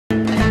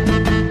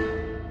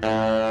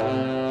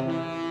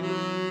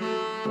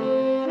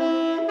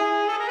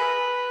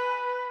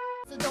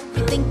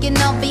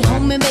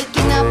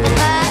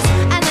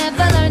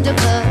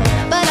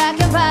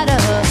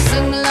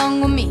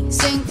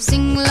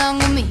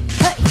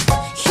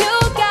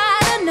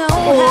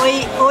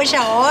Oi, hoje é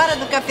a hora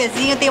do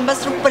cafezinho, tem uma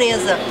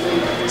surpresa.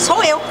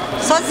 Sou eu,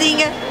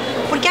 sozinha,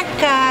 porque a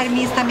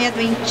Carmen está meio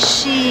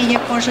doentinha,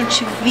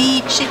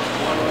 conjuntivite.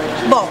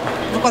 Bom,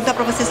 vou contar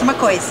pra vocês uma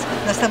coisa.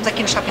 Nós estamos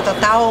aqui no Shopping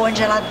Total,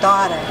 onde ela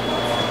adora.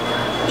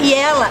 E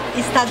ela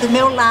está do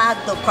meu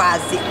lado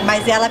quase,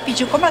 mas ela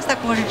pediu, como ela está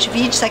com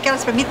conjuntivite,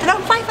 daquelas pra mim, tu não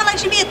vai falar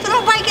de mim, tu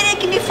não vai querer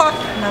que me foque.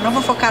 Não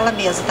vou focar ela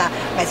mesmo, tá?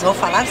 Mas vou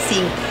falar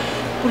sim.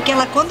 Porque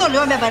ela, quando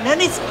olhou a minha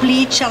banana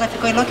split, ela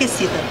ficou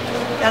enlouquecida.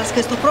 Ela disse que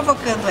eu estou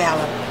provocando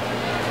ela.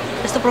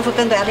 Eu estou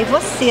provocando ela e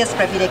vocês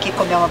pra vir aqui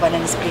comer uma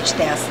banana split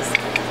dessas.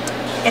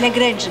 Ela é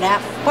grande, né?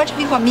 Pode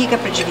vir com amiga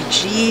pra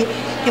dividir.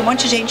 Tem um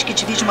monte de gente que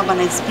divide uma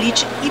banana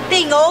split e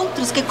tem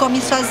outros que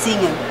comem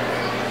sozinha.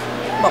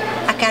 Bom,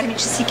 a Carmen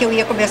disse que eu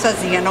ia comer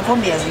sozinha, não vou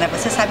mesmo, né?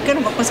 Você sabe que eu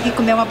não vou conseguir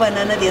comer uma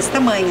banana desse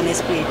tamanho na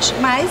split,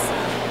 mas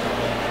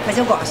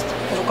eu gosto.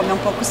 Eu vou comer um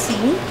pouco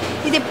sim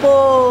e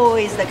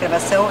depois da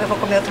gravação eu vou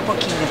comer outro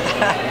pouquinho,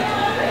 tá?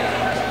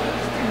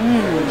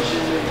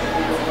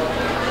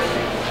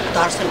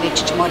 Adoro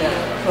sorvete de morango,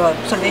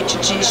 sorvete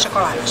de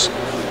chocolate.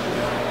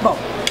 Bom,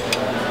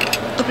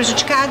 tô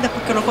prejudicada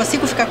porque eu não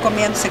consigo ficar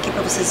comendo isso aqui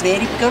pra vocês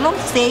verem, porque eu não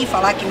sei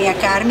falar que nem a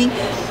Carmen,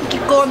 que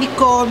come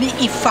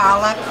e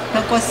fala,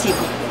 não consigo.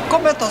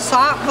 Como eu tô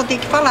só, vou ter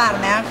que falar,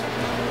 né?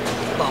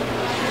 Bom,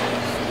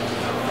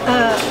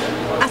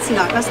 assim,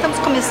 ó, nós estamos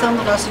começando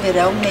o nosso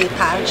verão meio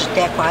tarde,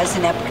 até quase,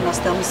 né? Porque nós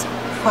estamos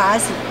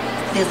quase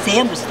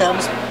dezembro,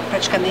 estamos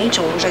praticamente,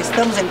 ou já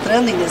estamos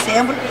entrando em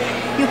dezembro.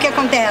 E o que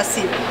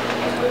acontece?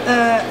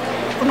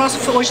 O nosso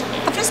hoje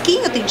tá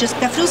fresquinho, tem dias que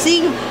tá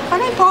friozinho, mas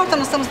não importa,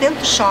 nós estamos dentro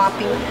do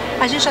shopping,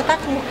 a gente já tá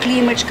com o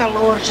clima de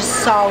calor, de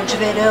sol, de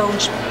verão,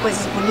 de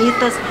coisas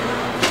bonitas.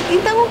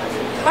 Então,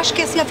 eu acho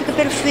que assim ó, fica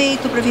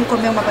perfeito para vir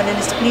comer uma banana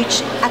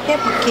split, até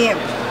porque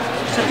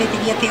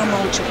sorveteria tem um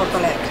monte em Porto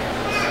Alegre.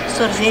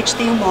 Sorvete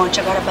tem um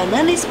monte, agora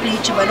banana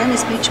split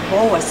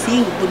boa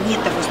assim,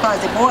 bonita,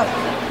 gostosa e boa,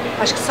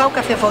 acho que só o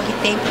Café Vogue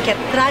tem, porque é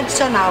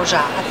tradicional já,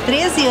 há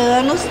 13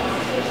 anos.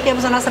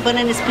 Temos a nossa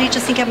banana split,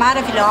 assim, que é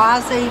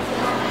maravilhosa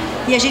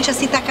e a gente,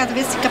 assim, tá cada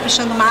vez se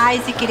caprichando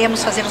mais e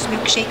queremos fazer os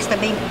milkshakes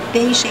também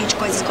bem cheios de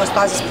coisas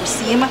gostosas por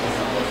cima.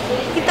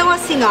 Então,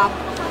 assim, ó,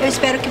 eu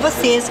espero que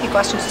vocês que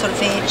gostam de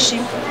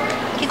sorvete,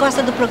 que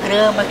gostam do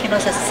programa, que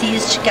nos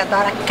assiste, que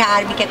adora a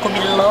Carmen, que é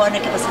comilona,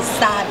 que vocês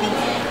sabem,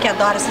 que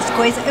adora essas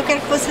coisas, eu quero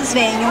que vocês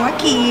venham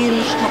aqui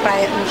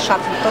no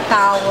Shopping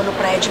Total ou no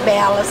Praia de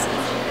Belas.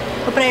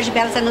 O Praia de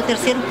Belas é no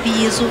 3º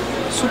piso,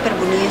 super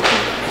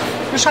bonito.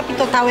 No Shopping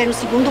Total é no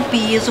 2º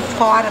piso,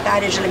 fora da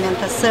área de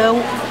alimentação,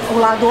 o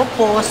lado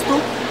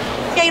oposto.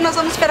 E aí nós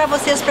vamos esperar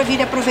vocês para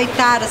virem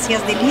aproveitar assim,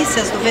 as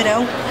delícias do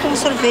verão com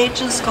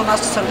sorvetes, com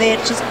nossos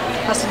sorvetes,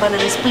 nossos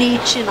banana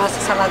split,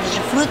 nossas saladas de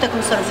fruta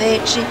com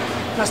sorvete,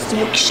 nossos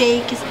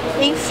milkshakes,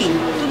 enfim,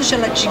 tudo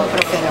geladinho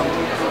para o verão.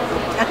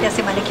 Até a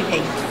semana que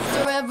vem.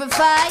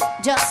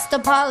 Just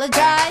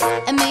apologize,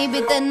 and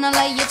maybe then I'll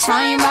let you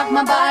try and rock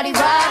my body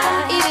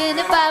right. Even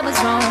if I was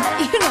wrong,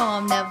 you know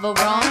I'm never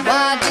wrong.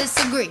 Why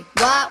disagree?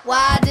 Why